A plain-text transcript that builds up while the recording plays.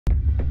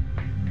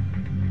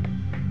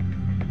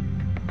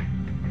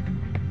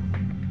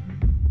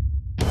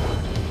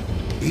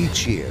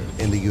Each year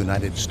in the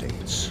United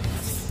States,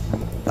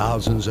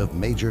 thousands of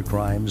major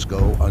crimes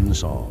go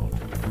unsolved.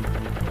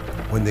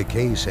 When the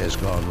case has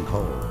gone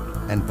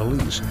cold and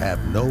police have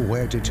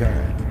nowhere to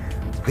turn,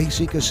 they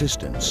seek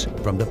assistance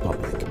from the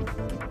public.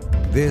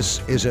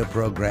 This is a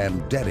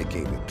program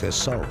dedicated to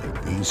solving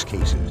these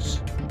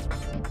cases.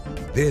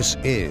 This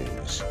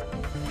is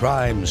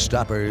Crime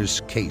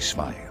Stoppers Case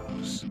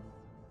Files.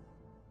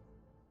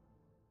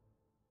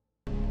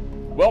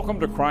 Welcome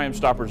to Crime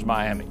Stoppers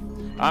Miami.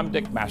 I'm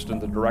Dick Maston,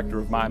 the director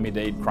of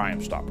Miami-Dade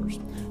Crime Stoppers.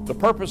 The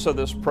purpose of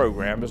this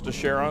program is to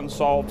share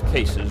unsolved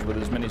cases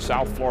with as many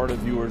South Florida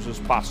viewers as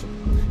possible,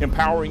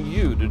 empowering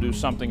you to do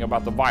something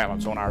about the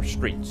violence on our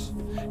streets.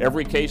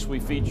 Every case we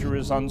feature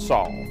is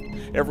unsolved.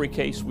 Every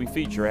case we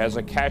feature has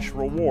a cash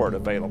reward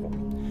available.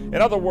 In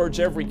other words,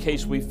 every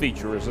case we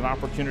feature is an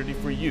opportunity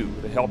for you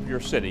to help your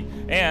city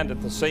and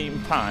at the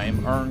same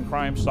time earn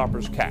Crime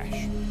Stoppers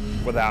cash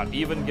without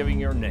even giving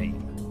your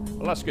name.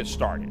 Let's get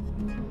started.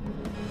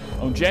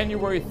 On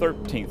January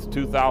 13th,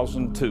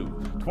 2002,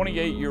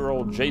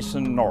 28-year-old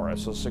Jason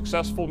Norris, a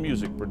successful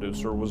music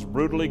producer, was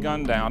brutally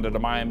gunned down at a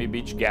Miami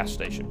Beach gas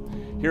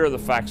station. Here are the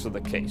facts of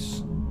the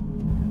case.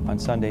 On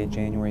Sunday,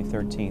 January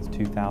 13th,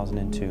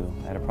 2002,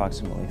 at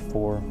approximately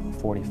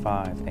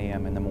 4:45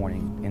 a.m. in the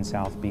morning in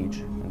South Beach,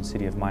 in the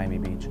city of Miami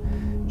Beach,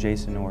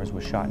 Jason Norris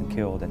was shot and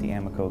killed at the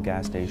Amico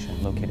gas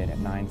station located at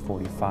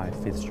 945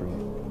 5th Street.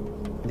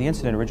 The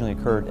incident originally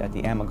occurred at the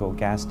Amico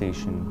gas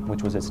station,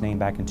 which was its name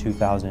back in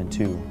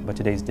 2002, but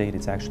today's date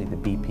it's actually the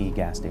BP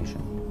gas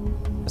station.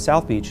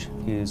 South Beach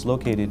is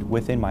located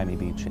within Miami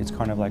Beach. It's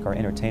kind of like our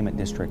entertainment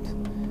district.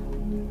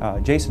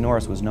 Jason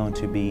Norris was known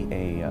to be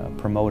a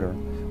promoter.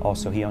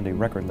 Also, he owned a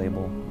record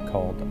label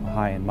called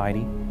High and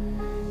Mighty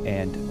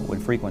and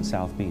would frequent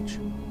South Beach.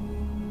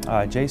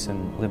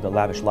 Jason lived a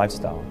lavish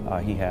lifestyle.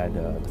 He had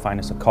the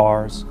finest of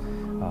cars,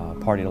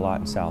 partied a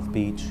lot in South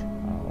Beach.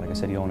 Like I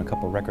said, he owned a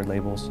couple of record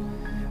labels.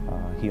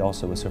 He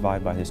also was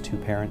survived by his two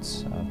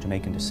parents of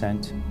Jamaican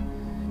descent.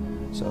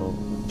 So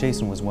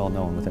Jason was well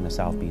known within the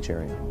South Beach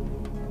area.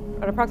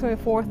 At approximately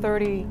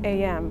 4:30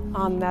 a.m.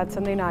 on that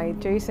Sunday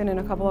night, Jason and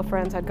a couple of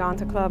friends had gone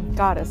to Club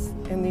Goddess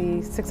in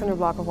the 600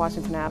 block of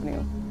Washington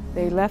Avenue.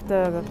 They left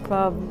the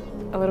club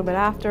a little bit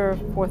after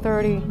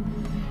 4:30.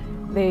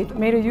 They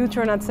made a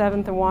U-turn on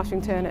 7th and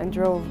Washington and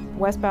drove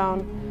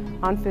westbound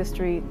on 5th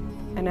Street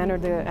and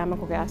entered the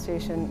Amico gas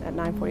station at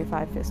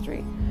 945 5th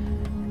Street.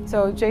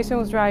 So Jason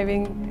was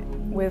driving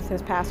with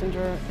his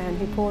passenger and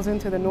he pulls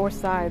into the north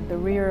side, the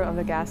rear of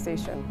the gas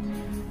station.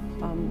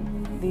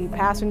 The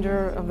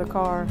passenger of the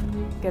car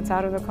gets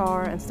out of the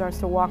car and starts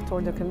to walk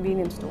toward the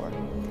convenience store.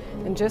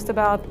 And just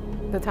about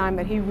the time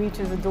that he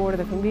reaches the door to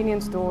the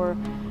convenience store,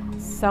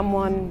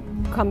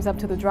 someone comes up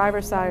to the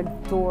driver's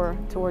side door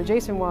to where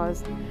Jason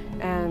was,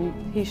 and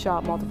he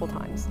shot multiple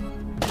times.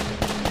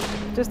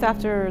 Just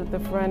after the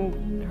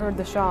friend heard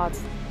the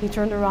shots, he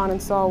turned around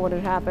and saw what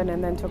had happened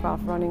and then took off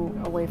running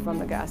away from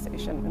the gas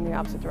station in the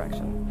opposite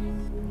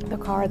direction. The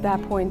car at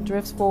that point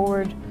drifts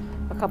forward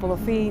a couple of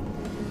feet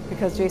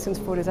because Jason's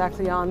foot is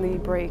actually on the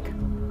brake,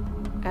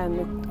 and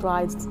it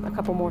glides a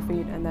couple more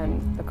feet and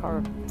then the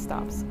car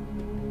stops.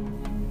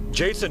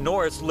 Jason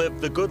Norris lived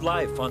the good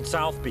life on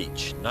South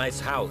Beach. Nice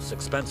house,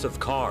 expensive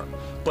car.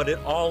 But it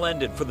all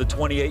ended for the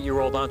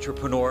 28-year-old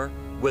entrepreneur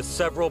with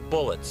several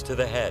bullets to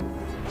the head.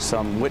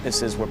 Some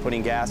witnesses were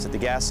putting gas at the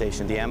gas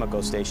station, the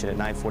Amico station at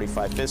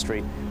 945 5th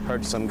Street,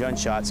 heard some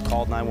gunshots,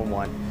 called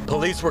 911.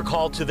 Police were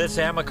called to this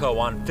Amico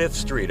on 5th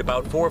Street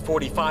about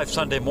 4:45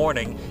 Sunday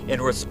morning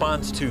in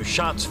response to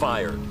shots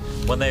fired.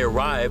 When they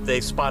arrived,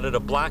 they spotted a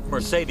black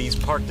Mercedes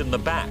parked in the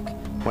back.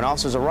 When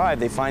officers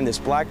arrived, they find this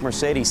black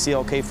Mercedes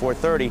CLK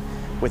 430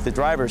 with the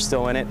driver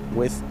still in it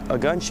with a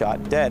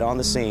gunshot, dead on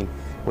the scene,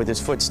 with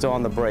his foot still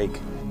on the brake.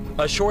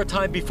 A short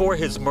time before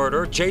his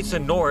murder,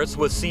 Jason Norris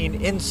was seen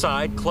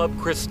inside Club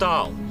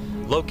Cristal,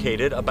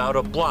 located about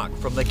a block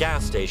from the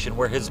gas station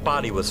where his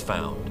body was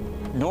found.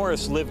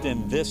 Norris lived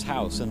in this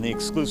house in the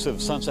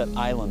exclusive Sunset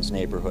Islands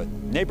neighborhood.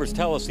 Neighbors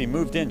tell us he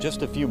moved in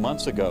just a few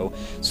months ago.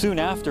 Soon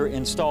after,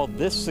 installed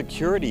this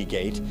security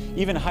gate,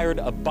 even hired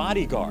a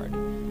bodyguard.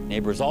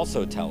 Neighbors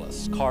also tell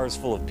us cars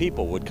full of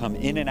people would come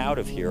in and out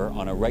of here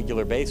on a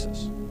regular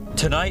basis.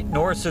 Tonight,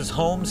 Norris's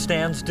home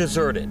stands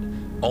deserted.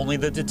 Only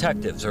the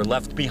detectives are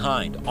left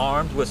behind,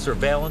 armed with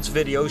surveillance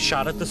video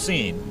shot at the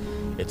scene.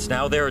 It's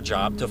now their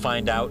job to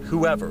find out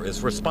whoever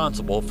is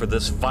responsible for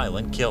this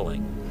violent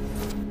killing.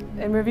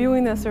 In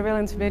reviewing the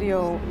surveillance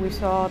video, we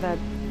saw that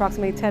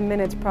approximately 10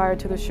 minutes prior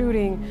to the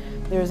shooting,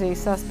 there's a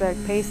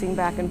suspect pacing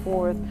back and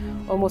forth,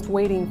 almost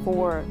waiting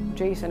for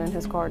Jason and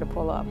his car to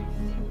pull up.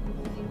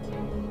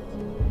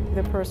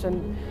 The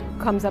person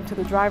comes up to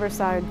the driver's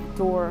side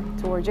door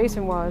to where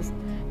Jason was,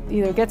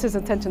 either gets his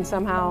attention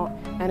somehow,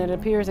 and it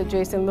appears that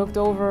Jason looked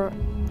over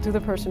to the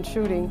person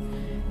shooting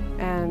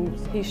and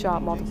he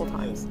shot multiple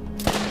times.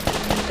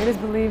 It is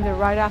believed that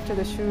right after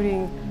the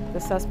shooting, the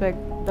suspect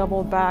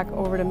doubled back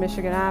over to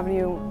Michigan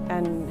Avenue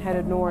and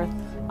headed north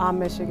on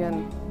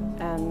Michigan,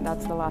 and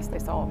that's the last they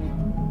saw of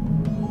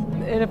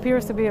him. It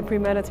appears to be a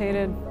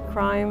premeditated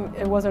crime.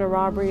 It wasn't a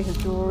robbery. His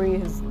jewelry,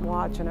 his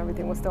watch, and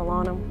everything was still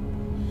on him.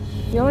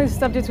 The only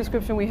subject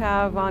description we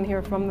have on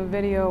here from the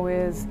video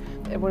is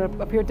it would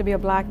appear to be a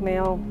black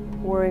male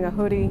wearing a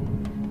hoodie,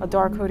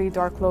 dark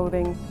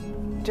clothing,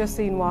 just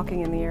seen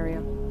walking in the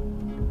area.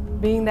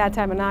 Being that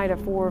time of night at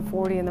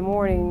 4:40 in the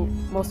morning,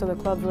 most of the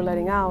clubs were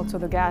letting out, so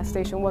the gas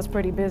station was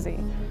pretty busy,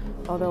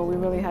 although we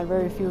really had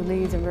very few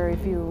leads and very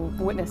few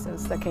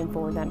witnesses that came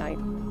forward that night.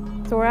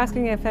 So we're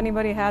asking if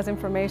anybody has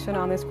information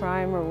on this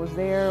crime or was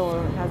there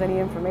or has any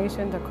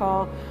information to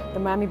call the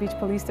Miami Beach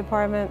Police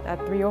Department at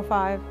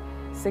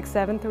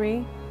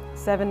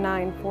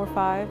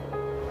 305-673-7945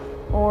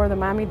 or the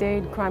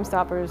Miami-Dade Crime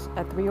Stoppers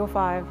at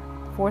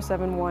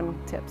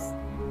 305-471-TIPS.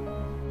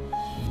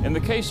 In the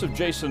case of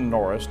Jason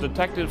Norris,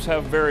 detectives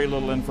have very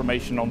little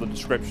information on the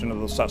description of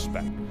the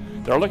suspect.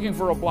 They're looking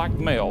for a black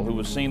male who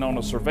was seen on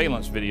a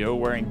surveillance video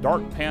wearing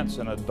dark pants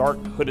and a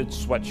dark hooded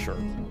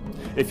sweatshirt.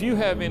 If you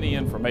have any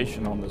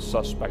information on this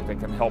suspect that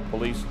can help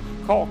police,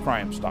 call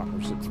Crime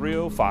Stoppers at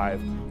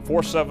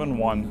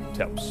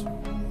 305-471-TIPS.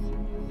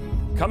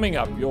 Coming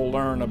up, you'll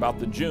learn about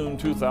the June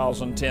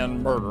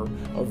 2010 murder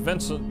of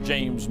Vincent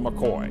James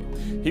McCoy.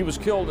 He was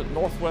killed at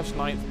Northwest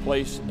 9th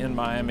Place in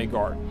Miami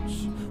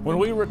Gardens. When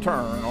we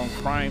return on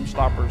Crime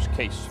Stoppers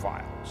Case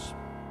Files.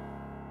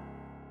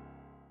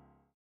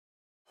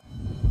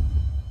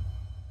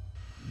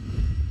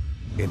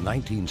 In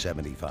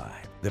 1975,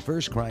 the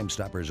first Crime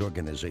Stoppers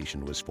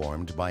organization was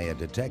formed by a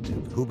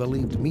detective who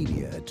believed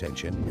media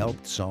attention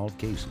helped solve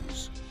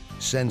cases.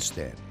 Since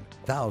then,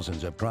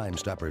 thousands of Crime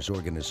Stoppers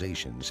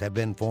organizations have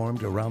been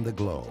formed around the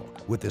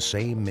globe with the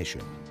same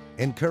mission,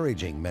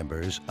 encouraging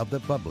members of the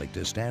public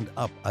to stand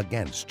up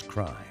against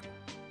crime.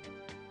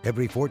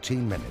 Every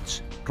 14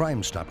 minutes,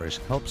 Crime Stoppers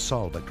help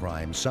solve a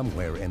crime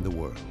somewhere in the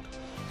world.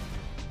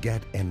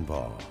 Get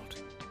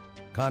involved.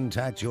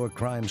 Contact your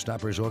Crime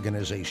Stoppers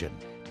organization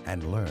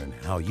and learn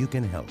how you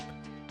can help.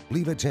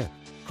 Leave a tip,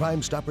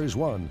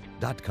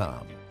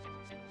 crimestoppersone.com.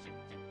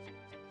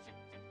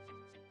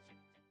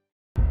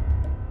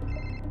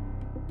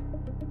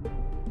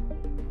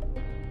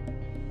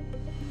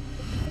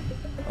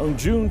 On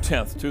June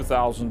 10th,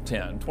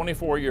 2010,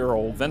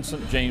 24-year-old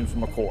Vincent James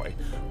McCoy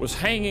was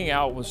hanging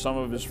out with some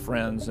of his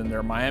friends in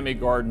their Miami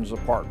Gardens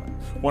apartment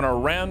when a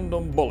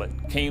random bullet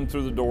came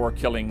through the door,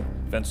 killing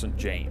Vincent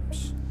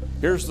James.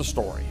 Here's the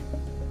story.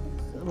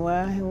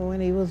 Well,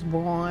 when he was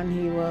born,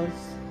 he was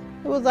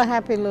a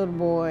happy little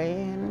boy,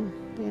 and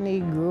then he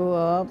grew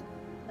up,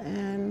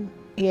 and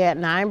he had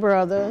 9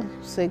 brothers,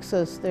 6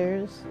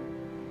 sisters.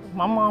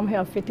 My mom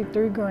had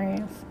 53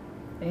 grands,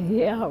 and he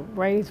helped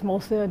raise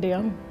most of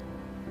them.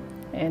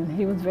 And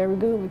he was very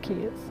good with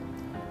kids.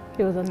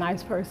 He was a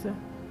nice person.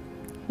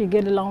 He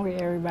get along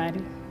with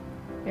everybody.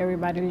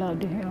 Everybody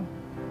loved him.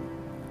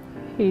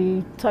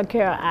 He took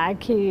care of our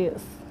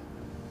kids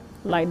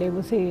like they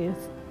was his.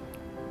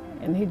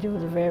 And he just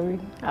was a very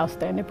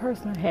outstanding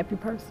person, happy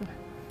person.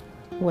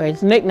 Well,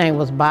 his nickname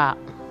was Bop.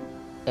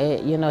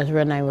 You know, his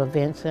real name was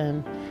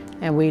Vincent.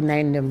 And we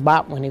named him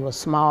Bop when he was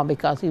small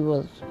because he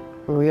was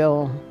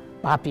real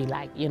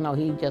boppy-like. You know,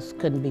 he just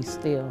couldn't be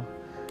still.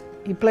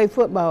 He played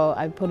football.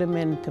 I put him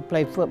in to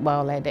play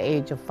football at the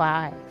age of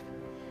 5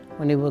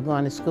 when he was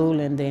going to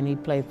school, and then he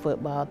played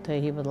football till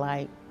he was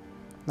like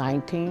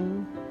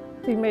 19.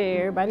 He made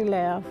everybody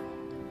laugh,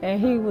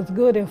 and he was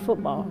good in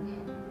football.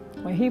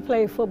 When he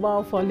played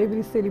football for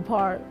Liberty City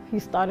Park, he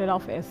started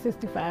off at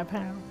 65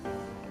 pounds.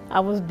 I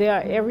was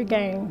there every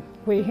game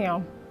with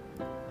him,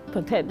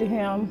 protected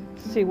him,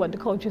 see what the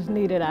coaches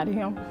needed out of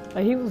him.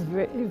 But he was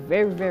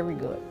very, very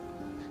good.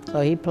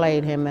 So he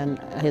played him and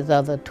his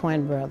other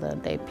twin brother.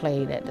 They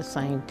played at the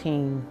same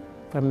team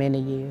for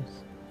many years.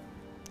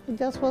 He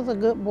just was a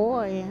good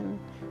boy, and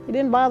he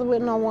didn't bother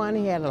with no one.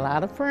 He had a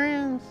lot of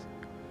friends,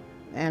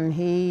 and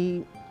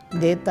he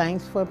did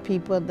things for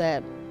people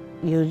that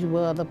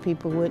usually other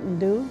people wouldn't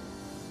do.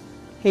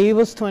 He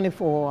was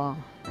 24,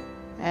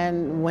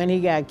 and when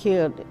he got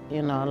killed,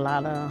 you know, a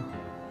lot of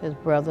his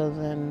brothers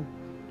and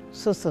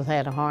sisters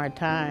had a hard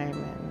time.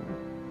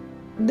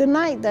 And the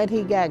night that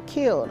he got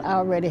killed, I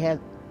already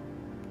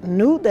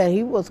knew that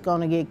he was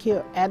going to get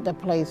killed at the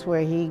place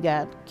where he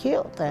got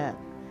killed at.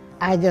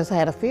 I just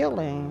had a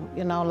feeling,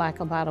 you know,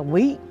 like about a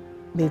week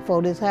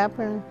before this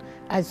happened,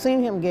 I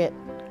seen him get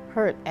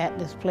hurt at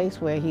this place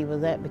where he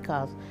was at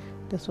because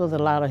this was a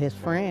lot of his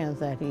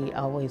friends that he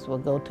always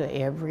would go to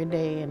every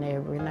day and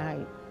every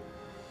night.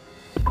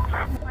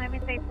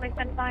 Miami-Dade Police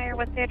and Fire,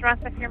 what's the address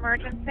of your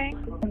emergency?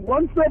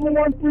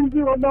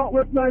 17130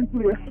 Northwest 9th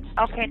Place.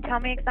 Okay, tell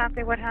me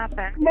exactly what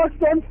happened. My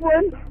son's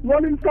friend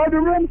went inside the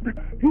room.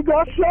 He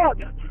got shot.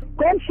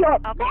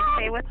 Gunshot. Okay,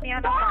 stay with me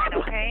on the line,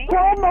 okay?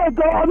 Oh my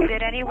God!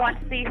 Did anyone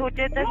see who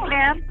did this,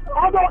 ma'am?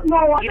 I don't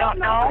know. You don't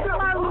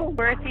know?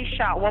 Where is he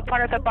shot? What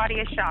part of the body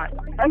is shot?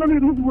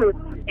 Underneath his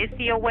rib. Is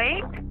he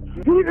awake?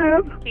 He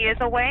is. He is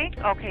awake?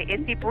 Okay,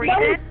 is he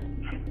breathing?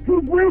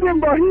 He's breathing,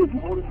 but he's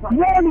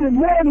running.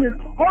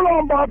 Hold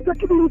on, Bob.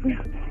 Take it easy.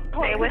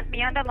 Stay with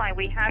me on the line.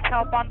 We have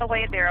help on the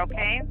way there,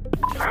 okay?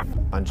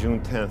 On June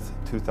 10th,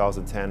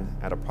 2010,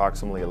 at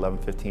approximately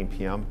 11:15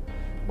 p.m.,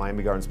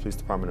 Miami Gardens Police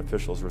Department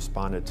officials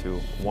responded to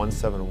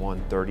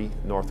 17130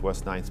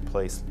 Northwest 9th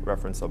Place,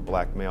 reference a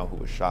black male who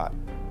was shot.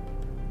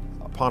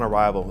 Upon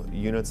arrival,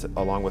 units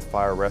along with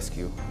fire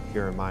rescue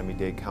here in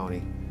Miami-Dade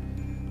County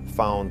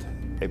found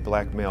a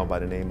black male by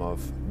the name of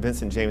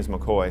Vincent James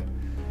McCoy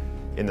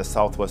in the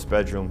southwest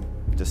bedroom,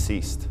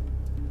 deceased.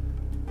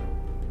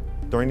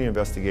 During the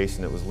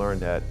investigation, it was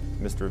learned that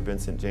Mr.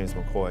 Vincent James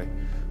McCoy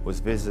was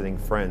visiting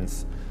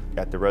friends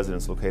at the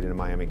residence located in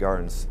Miami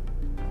Gardens.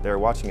 They were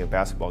watching a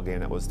basketball game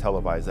that was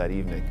televised that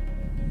evening.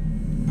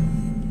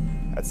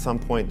 At some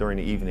point during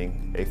the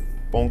evening, a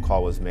phone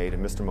call was made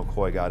and Mr.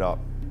 McCoy got up.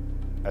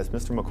 As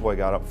Mr. McCoy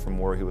got up from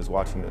where he was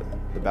watching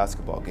the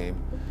basketball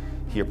game,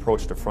 he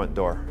approached the front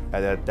door.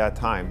 At that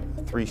time,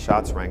 3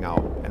 shots rang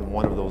out, and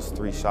one of those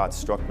 3 shots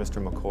struck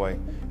Mr. McCoy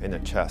in the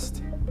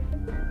chest.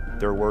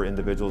 There were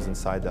individuals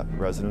inside the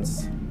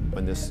residence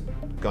when this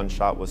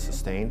gunshot was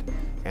sustained,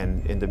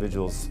 and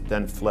individuals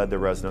then fled the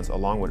residence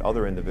along with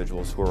other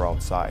individuals who were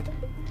outside.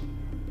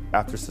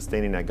 After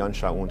sustaining that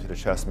gunshot wound to the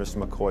chest,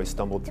 Mr. McCoy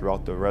stumbled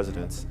throughout the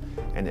residence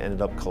and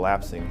ended up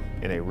collapsing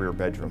in a rear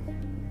bedroom.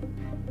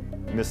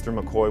 Mr.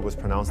 McCoy was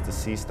pronounced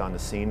deceased on the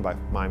scene by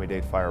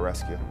Miami-Dade Fire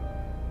Rescue.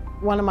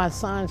 One of my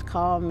sons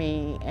called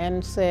me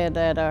and said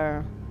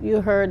that,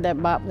 you heard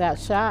that Bob got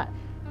shot?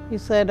 He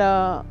said,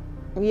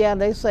 yeah,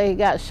 they say he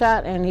got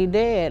shot and he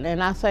dead.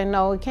 And I said,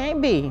 no, it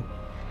can't be.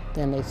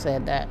 Then they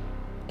said that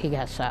he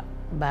got shot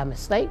by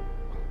mistake.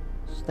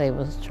 They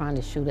was trying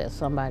to shoot at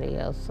somebody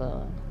else.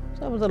 So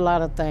there was a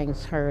lot of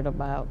things heard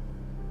about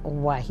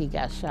why he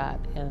got shot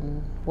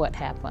and what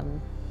happened.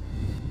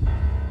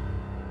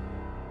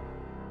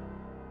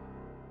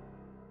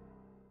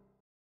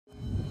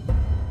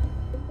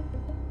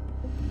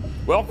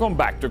 Welcome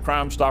back to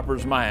Crime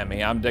Stoppers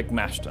Miami. I'm Dick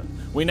Maston.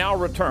 We now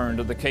return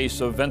to the case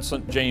of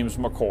Vincent James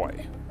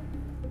McCoy.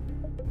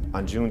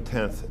 On June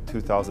 10th,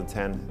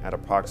 2010, at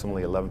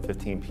approximately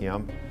 11:15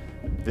 p.m.,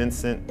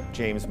 Vincent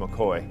James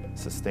McCoy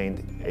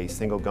sustained a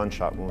single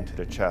gunshot wound to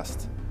the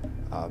chest.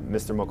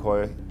 Mr.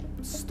 McCoy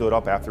stood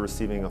up after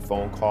receiving a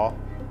phone call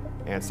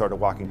and started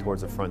walking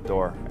towards the front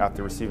door.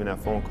 After receiving that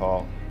phone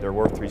call, there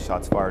were 3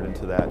 shots fired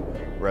into that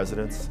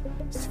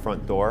residence's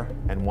front door,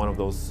 and one of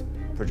those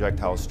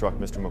projectiles struck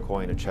Mr.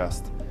 McCoy in the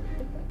chest.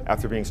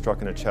 After being struck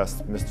in the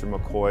chest, Mr.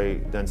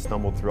 McCoy then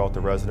stumbled throughout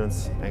the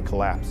residence and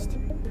collapsed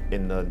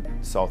in the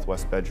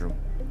southwest bedroom.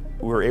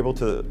 We were able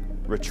to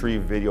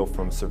retrieve video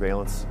from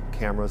surveillance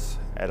cameras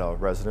at a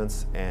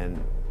residence,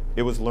 and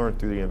it was learned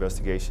through the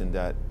investigation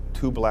that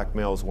 2 black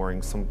males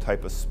wearing some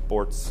type of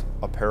sports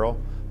apparel,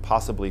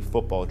 possibly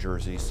football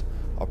jerseys,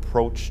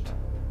 approached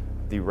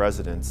the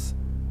residence.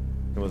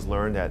 It was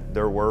learned that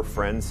there were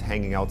friends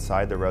hanging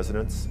outside the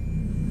residence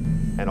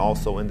and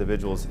also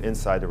individuals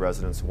inside the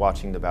residence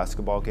watching the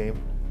basketball game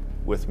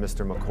with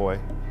Mr. McCoy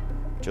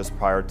just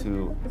prior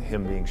to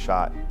him being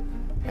shot.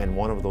 And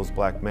one of those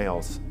black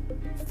males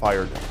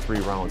fired 3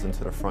 rounds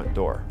into the front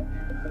door.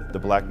 The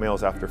black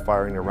males, after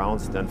firing the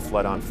rounds, then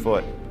fled on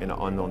foot in an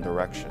unknown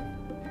direction.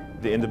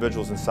 The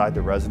individuals inside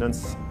the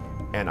residence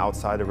and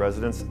outside the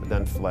residence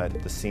then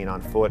fled the scene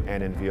on foot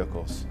and in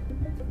vehicles.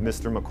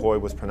 Mr.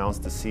 McCoy was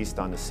pronounced deceased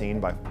on the scene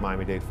by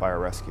Miami-Dade Fire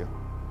Rescue.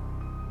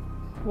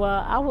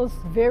 Well, I was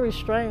very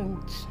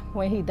strange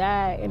when he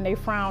died and they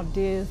found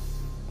this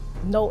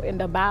note in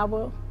the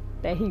Bible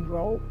that he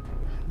wrote,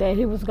 that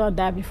he was gonna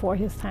die before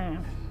his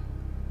time.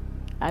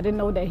 I didn't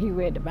know that he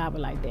read the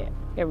Bible like that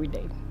every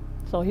day.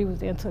 So he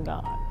was into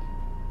God.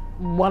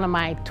 One of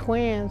my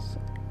twins,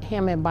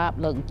 him and Bob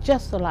look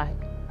just alike.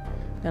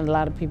 And a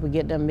lot of people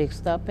get them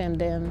mixed up, and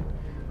then,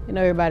 you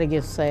know, everybody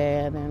gets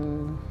sad,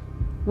 and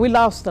we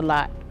lost a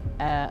lot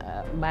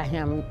by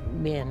him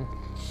being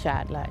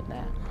shot like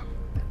that.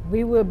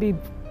 We will be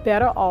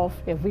better off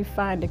if we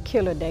find the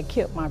killer that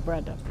killed my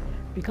brother,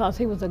 because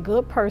he was a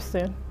good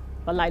person,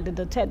 but like the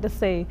detective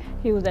say,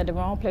 he was at the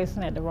wrong place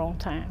and at the wrong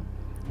time.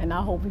 And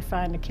I hope we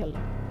find the killer.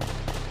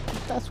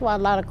 That's why a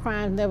lot of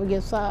crimes never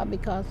get solved,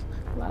 because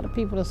a lot of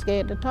people are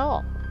scared to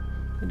talk.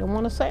 They don't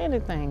want to say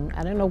anything.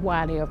 I don't know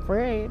why they're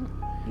afraid.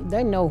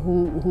 They know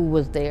who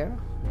was there.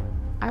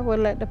 I would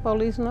let the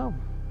police know,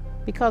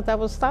 because that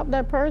would stop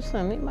that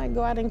person. He might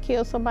go out and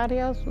kill somebody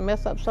else,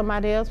 mess up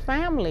somebody else's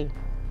family.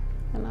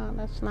 You know,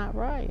 that's not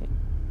right.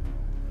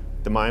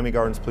 The Miami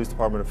Gardens Police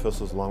Department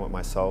officials, along with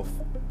myself,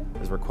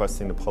 is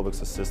requesting the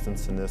public's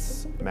assistance in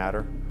this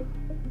matter.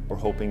 We're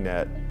hoping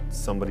that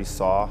somebody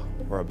saw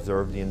or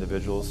observed the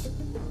individuals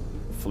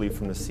flee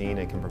from the scene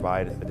and can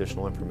provide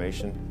additional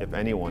information. If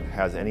anyone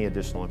has any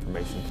additional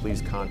information,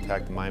 please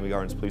contact the Miami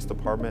Gardens Police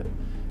Department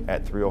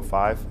at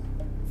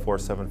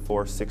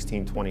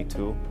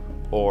 305-474-1622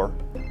 or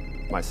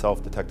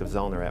myself, Detective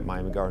Zellner, at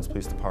Miami Gardens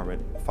Police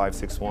Department,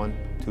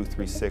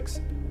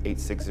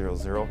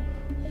 561-236-8600.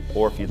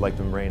 Or if you'd like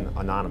to remain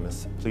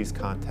anonymous, please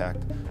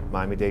contact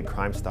Miami-Dade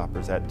Crime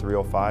Stoppers at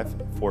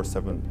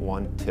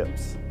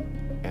 305-471-TIPS.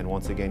 and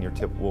once again, your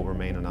tip will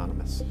remain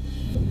anonymous.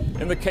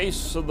 In the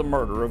case of the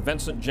murder of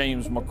Vincent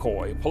James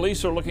McCoy,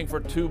 police are looking for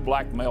 2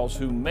 black males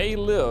who may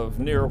live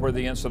near where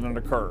the incident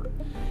occurred.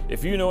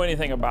 If you know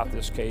anything about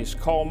this case,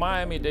 call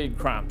Miami-Dade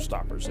Crime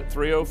Stoppers at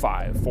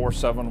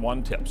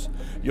 305-471-TIPS.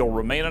 You'll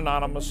remain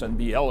anonymous and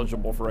be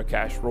eligible for a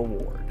cash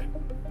reward.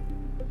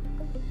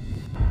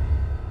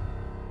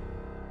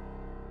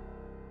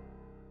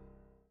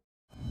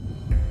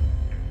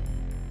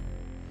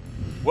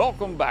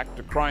 Welcome back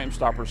to Crime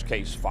Stoppers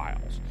Case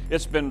Files.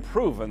 It's been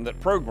proven that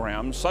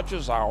programs such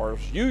as ours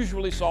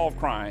usually solve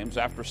crimes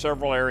after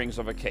several airings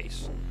of a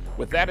case.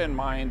 With that in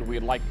mind,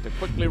 we'd like to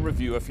quickly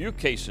review a few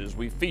cases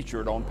we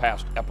featured on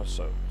past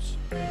episodes.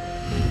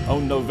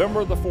 On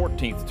November the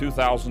 14th,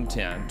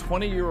 2010,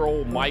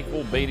 20-year-old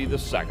Michael Beatty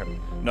II,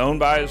 known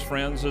by his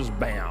friends as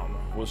Bam,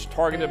 was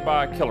targeted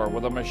by a killer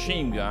with a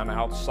machine gun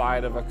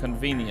outside of a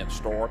convenience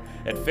store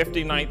at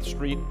 59th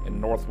Street and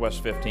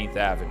Northwest 15th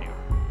Avenue.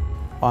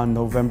 On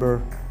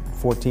November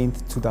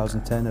 14th,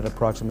 2010, at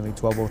approximately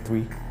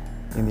 12:03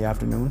 in the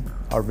afternoon,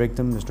 our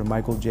victim, Mr.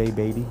 Michael J.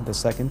 Beatty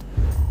II,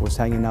 was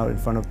hanging out in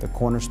front of the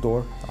corner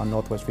store on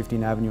Northwest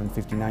 15th Avenue and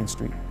 59th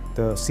Street.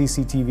 The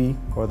CCTV,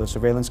 or the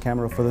surveillance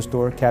camera for the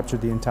store, captured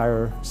the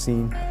entire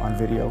scene on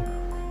video.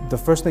 The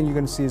first thing you're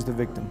going to see is the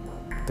victim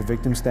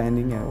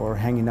standing or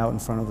hanging out in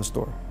front of the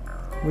store,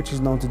 which is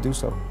known to do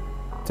so.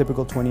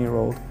 Typical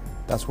 20-year-old,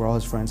 that's where all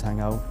his friends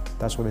hang out.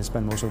 That's where they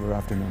spend most of their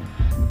afternoon.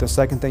 The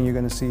second thing you're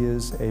going to see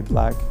is a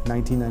black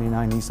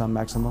 1999 Nissan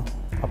Maxima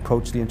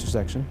approach the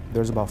intersection.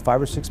 There's about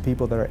 5 or 6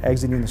 people that are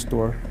exiting the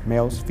store,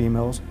 males,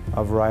 females,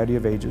 a variety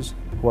of ages,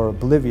 who are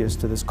oblivious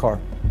to this car.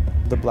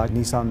 The black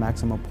Nissan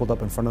Maxima pulled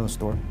up in front of the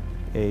store.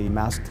 A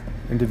masked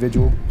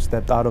individual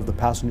stepped out of the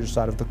passenger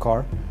side of the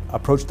car,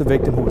 approached the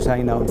victim who was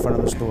hanging out in front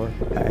of the store,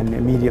 and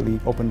immediately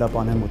opened up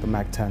on him with a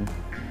MAC-10.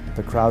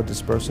 The crowd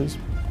disperses,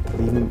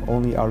 leaving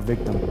only our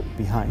victim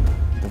behind.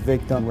 The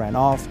victim ran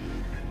off.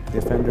 The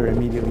offender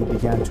immediately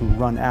began to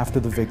run after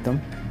the victim.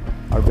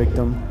 Our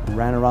victim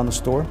ran around the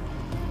store.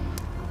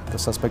 The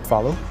suspect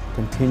followed,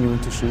 continuing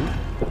to shoot.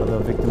 The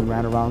victim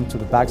ran around to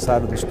the back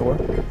side of the store.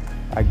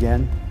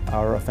 Again,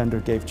 our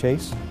offender gave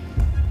chase.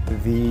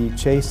 The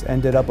chase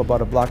ended up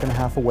about a block and a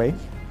half away,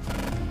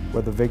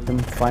 where the victim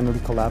finally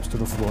collapsed to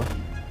the floor,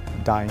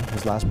 dying,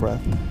 his last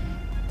breath.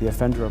 The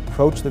offender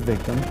approached the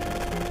victim,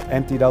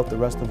 emptied out the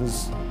rest of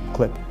his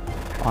clip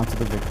onto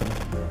the victim,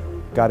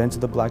 got into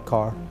the black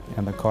car,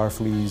 and the car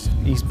flees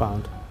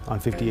eastbound on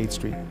 58th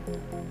Street.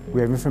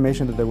 We have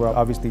information that there were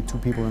obviously 2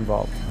 people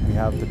involved. We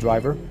have the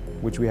driver,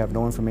 which we have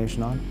no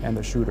information on, and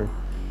the shooter.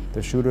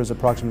 The shooter is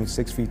approximately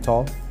 6 feet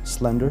tall,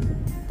 slender,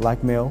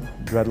 black male,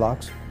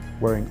 dreadlocks,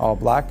 wearing all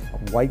black,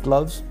 white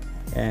gloves,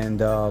 and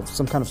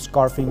some kind of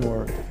scarfing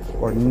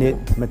or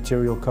knit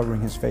material covering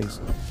his face.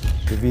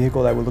 The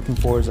vehicle that we're looking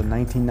for is a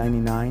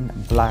 1999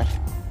 black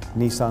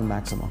Nissan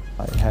Maxima.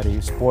 It had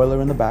a spoiler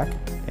in the back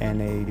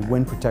and a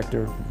wind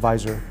protector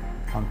visor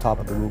on top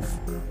of the roof.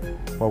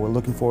 What we're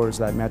looking for is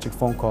that magic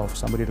phone call for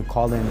somebody to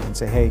call in and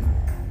say, hey,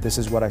 this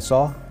is what I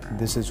saw,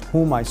 this is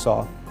whom I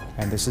saw,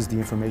 and this is the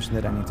information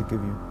that I need to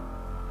give you.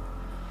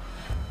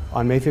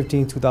 On May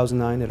 15,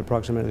 2009, at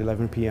approximately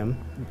 11 p.m.,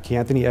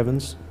 Keanthony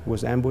Evans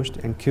was ambushed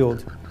and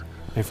killed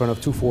in front of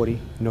 240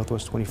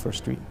 Northwest 21st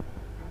Street.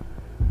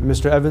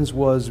 Mr. Evans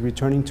was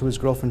returning to his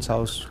girlfriend's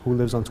house, who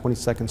lives on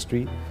 22nd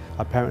Street.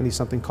 Apparently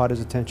something caught his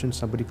attention.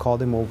 Somebody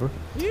called him over.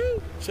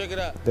 Check it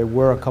out. There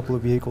were a couple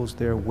of vehicles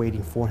there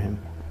waiting for him.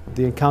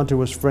 The encounter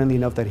was friendly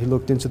enough that he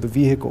looked into the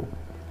vehicle.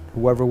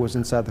 Whoever was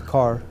inside the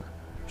car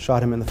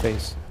shot him in the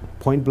face,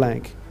 point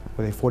blank,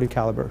 with a .40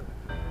 caliber.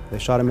 They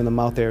shot him in the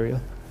mouth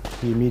area.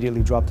 He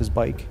immediately dropped his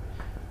bike,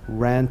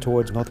 ran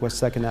towards Northwest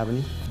 2nd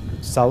Avenue,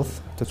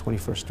 south to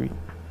 21st Street.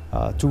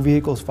 2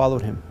 vehicles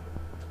followed him.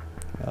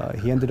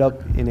 He ended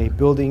up in a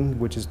building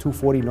which is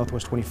 240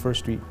 Northwest 21st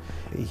Street.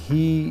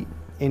 He,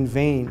 in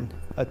vain,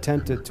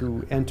 attempted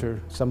to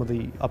enter some of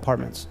the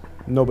apartments.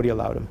 Nobody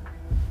allowed him.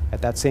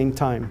 At that same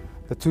time,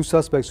 the 2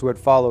 suspects who had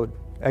followed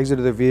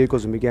exited their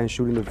vehicles and began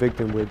shooting the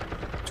victim with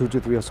 2 to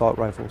 3 assault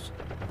rifles.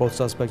 Both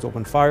suspects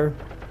opened fire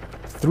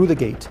through the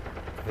gate.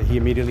 He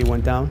immediately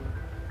went down.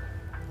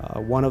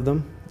 One of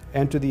them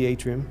entered the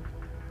atrium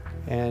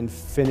and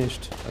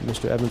finished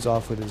Mr. Evans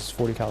off with his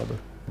 .40 caliber.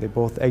 They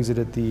both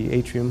exited the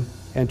atrium,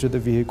 entered the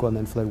vehicle, and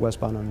then fled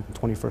westbound on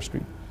 21st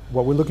Street.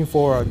 What we're looking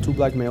for are 2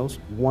 black males,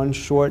 one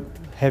short,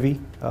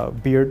 heavy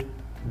beard,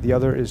 the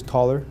other is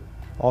taller,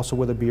 also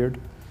with a beard.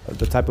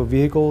 The type of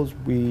vehicles,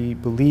 we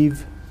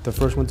believe the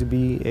first one to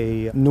be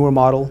a newer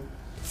model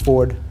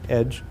Ford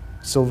Edge,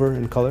 silver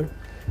in color.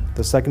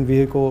 The second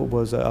vehicle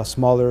was a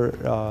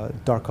smaller,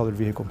 dark-colored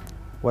vehicle.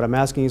 What I'm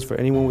asking is for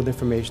anyone with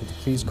information to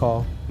please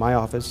call my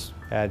office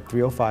at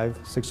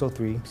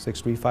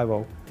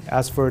 305-603-6350.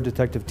 Ask for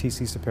Detective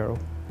T.C. Sapero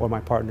or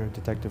my partner,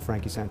 Detective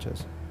Frankie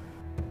Sanchez.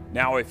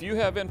 Now, if you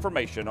have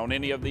information on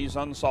any of these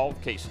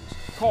unsolved cases,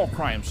 call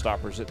Crime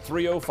Stoppers at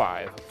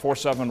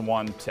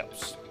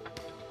 305-471-TIPS.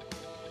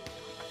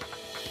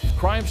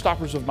 Crime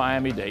Stoppers of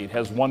Miami-Dade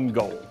has one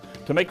goal: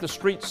 to make the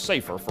streets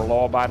safer for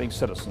law-abiding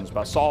citizens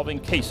by solving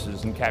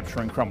cases and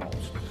capturing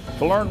criminals.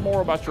 To learn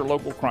more about your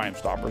local Crime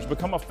Stoppers,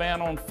 become a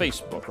fan on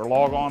Facebook or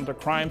log on to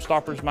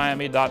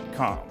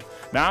crimestoppersmiami.com.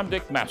 Now, I'm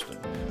Dick Maston.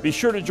 Be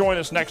sure to join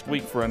us next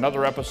week for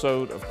another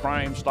episode of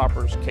Crime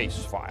Stoppers Case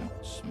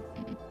Files.